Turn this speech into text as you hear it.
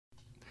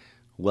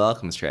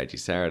Welcome to Strategy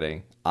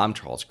Saturday. I'm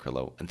Charles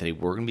Crillo, and today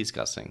we're going to be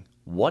discussing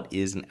what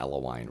is an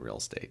LOI in real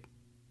estate.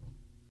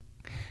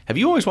 Have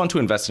you always wanted to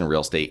invest in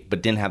real estate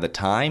but didn't have the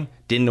time,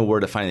 didn't know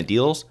where to find the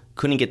deals,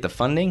 couldn't get the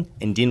funding,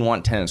 and didn't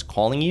want tenants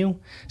calling you?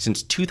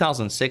 Since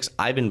 2006,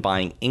 I've been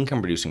buying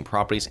income-producing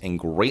properties in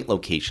great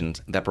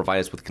locations that provide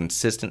us with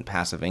consistent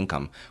passive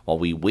income while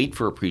we wait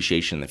for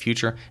appreciation in the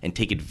future and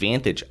take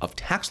advantage of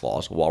tax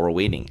laws while we're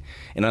waiting.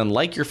 And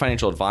unlike your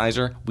financial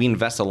advisor, we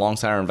invest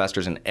alongside our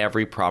investors in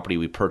every property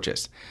we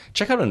purchase.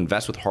 Check out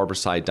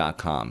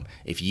investwithharborside.com.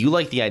 If you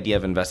like the idea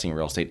of investing in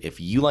real estate,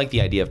 if you like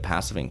the idea of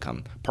passive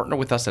income, partner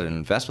with us at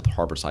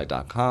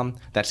investwithharborside.com.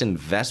 That's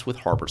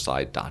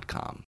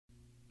investwithharborside.com.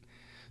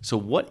 So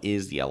what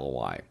is the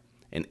LOI?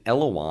 An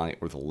LOI,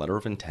 or the letter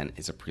of intent,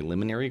 is a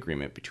preliminary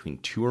agreement between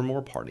two or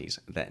more parties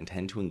that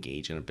intend to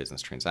engage in a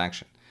business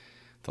transaction.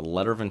 The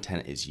letter of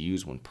intent is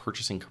used when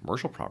purchasing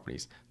commercial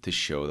properties to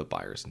show the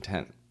buyer's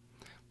intent.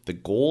 The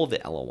goal of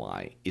the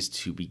LOI is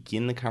to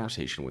begin the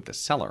conversation with the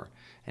seller,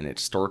 and it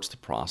starts the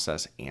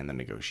process and the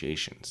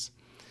negotiations.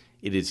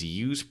 It is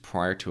used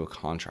prior to a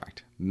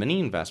contract. Many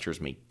investors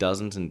make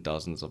dozens and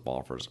dozens of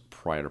offers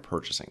prior to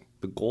purchasing.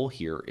 The goal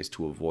here is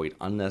to avoid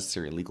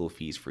unnecessary legal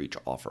fees for each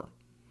offer.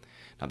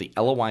 Now, the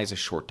LOI is a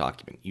short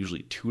document,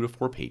 usually 2 to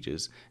 4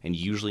 pages, and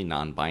usually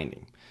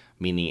non-binding,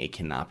 meaning it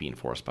cannot be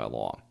enforced by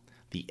law.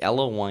 The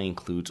LOI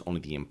includes only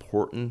the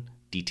important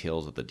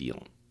details of the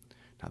deal.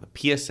 Now,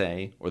 the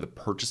PSA, or the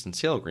purchase and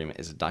sale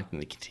agreement, is a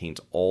document that contains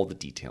all the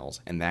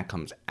details, and that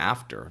comes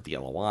after the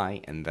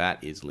LOI, and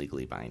that is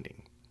legally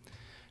binding.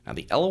 Now,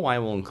 the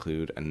LOI will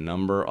include a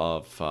number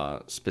of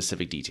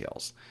specific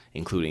details,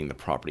 including the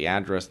property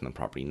address and the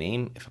property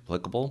name, if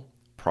applicable,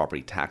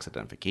 property tax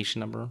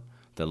identification number,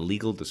 the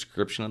legal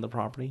description of the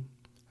property,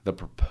 the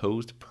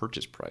proposed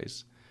purchase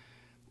price,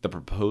 the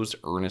proposed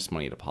earnest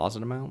money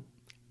deposit amount,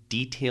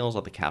 details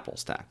of the capital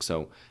stack,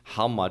 so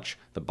how much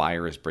the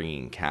buyer is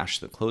bringing in cash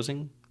to the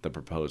closing, the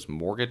proposed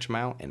mortgage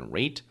amount and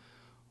rate,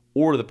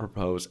 or the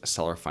proposed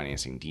seller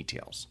financing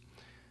details.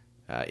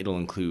 It'll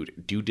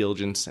include due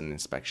diligence and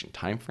inspection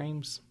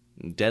timeframes,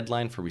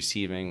 deadline for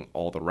receiving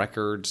all the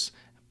records,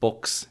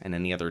 books, and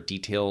any other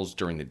details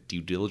during the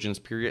due diligence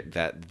period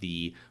that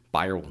the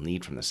buyer will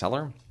need from the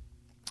seller.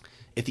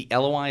 If the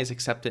LOI is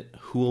accepted,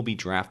 who will be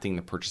drafting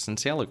the purchase and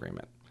sale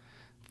agreement?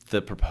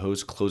 The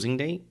proposed closing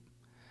date,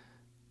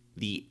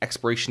 the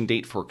expiration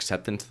date for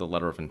acceptance of the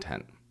letter of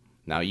intent.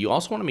 Now, you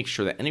also want to make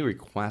sure that any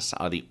requests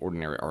out of the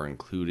ordinary are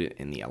included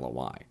in the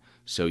LOI.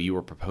 So you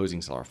are proposing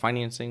seller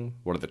financing.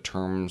 What are the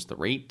terms, the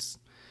rates?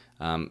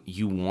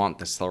 You want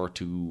the seller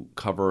to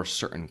cover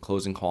certain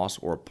closing costs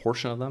or a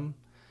portion of them.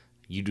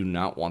 You do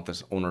not want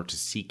this owner to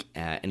seek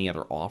any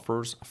other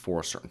offers for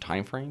a certain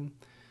time frame.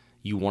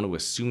 You want to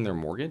assume their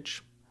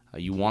mortgage.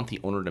 You want the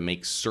owner to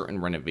make certain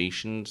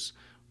renovations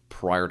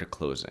prior to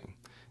closing.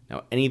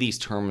 Now, any of these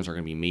terms are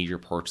going to be major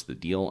parts of the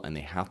deal, and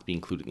they have to be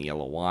included in the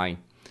LOI.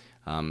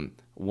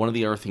 One of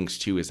the other things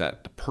too is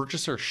that the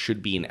purchaser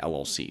should be an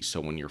LLC. So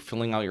when you're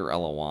filling out your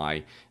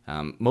LOI,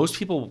 most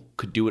people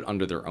could do it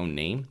under their own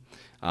name.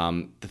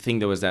 The thing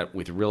though is that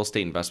with real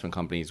estate investment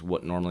companies,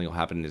 what normally will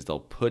happen is they'll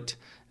put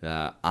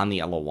on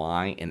the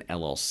LOI an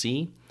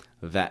LLC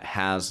that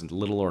has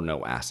little or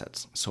no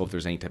assets. So if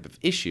there's any type of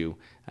issue,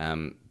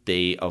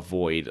 they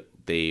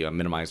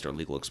minimize their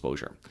legal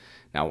exposure.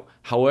 Now,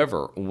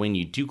 however, when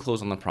you do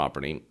close on the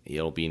property,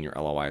 it'll be in your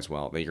LOI as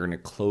well, that you're going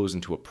to close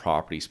into a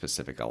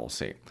property-specific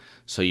LLC.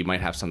 So you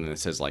might have something that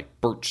says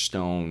like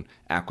Birchstone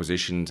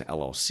Acquisitions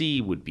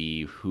LLC would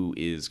be who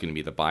is going to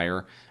be the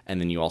buyer, and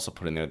then you also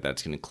put in there that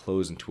it's going to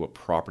close into a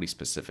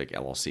property-specific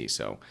LLC.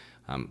 So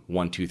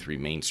 123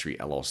 Main Street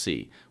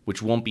LLC,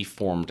 which won't be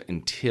formed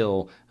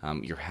until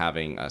you're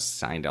having a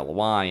signed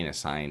LOI and a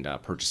signed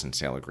purchase and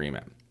sale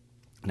agreement.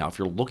 Now, if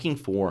you're looking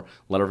for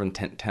letter of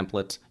intent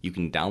templates, you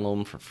can download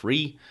them for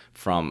free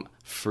from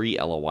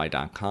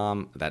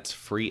freeloi.com. That's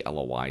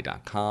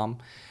freeloi.com.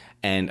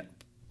 And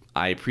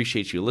I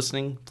appreciate you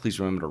listening. Please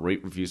remember to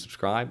rate, review,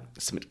 subscribe,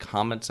 submit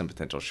comments and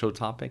potential show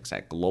topics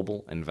at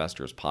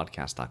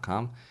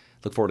globalinvestorspodcast.com.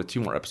 Look forward to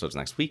 2 more episodes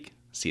next week.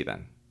 See you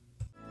then.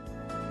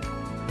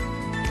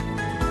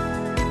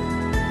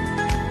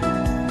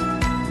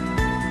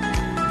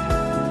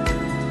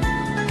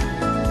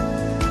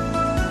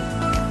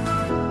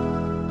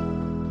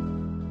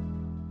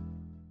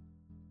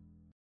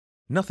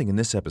 Nothing in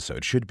this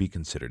episode should be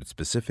considered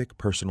specific,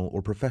 personal,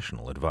 or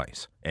professional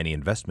advice. Any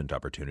investment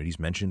opportunities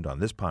mentioned on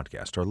this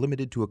podcast are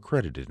limited to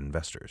accredited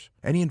investors.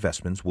 Any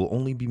investments will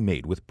only be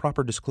made with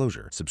proper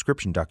disclosure,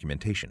 subscription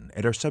documentation,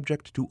 and are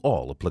subject to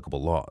all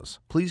applicable laws.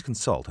 Please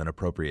consult an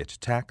appropriate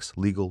tax,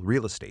 legal,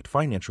 real estate,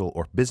 financial,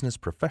 or business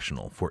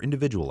professional for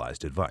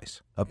individualized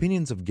advice.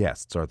 Opinions of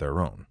guests are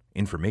their own.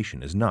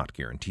 Information is not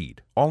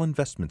guaranteed. All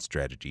investment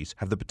strategies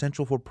have the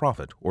potential for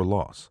profit or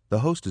loss. The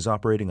host is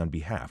operating on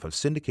behalf of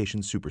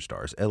Syndication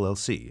Superstars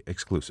LLC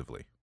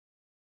exclusively.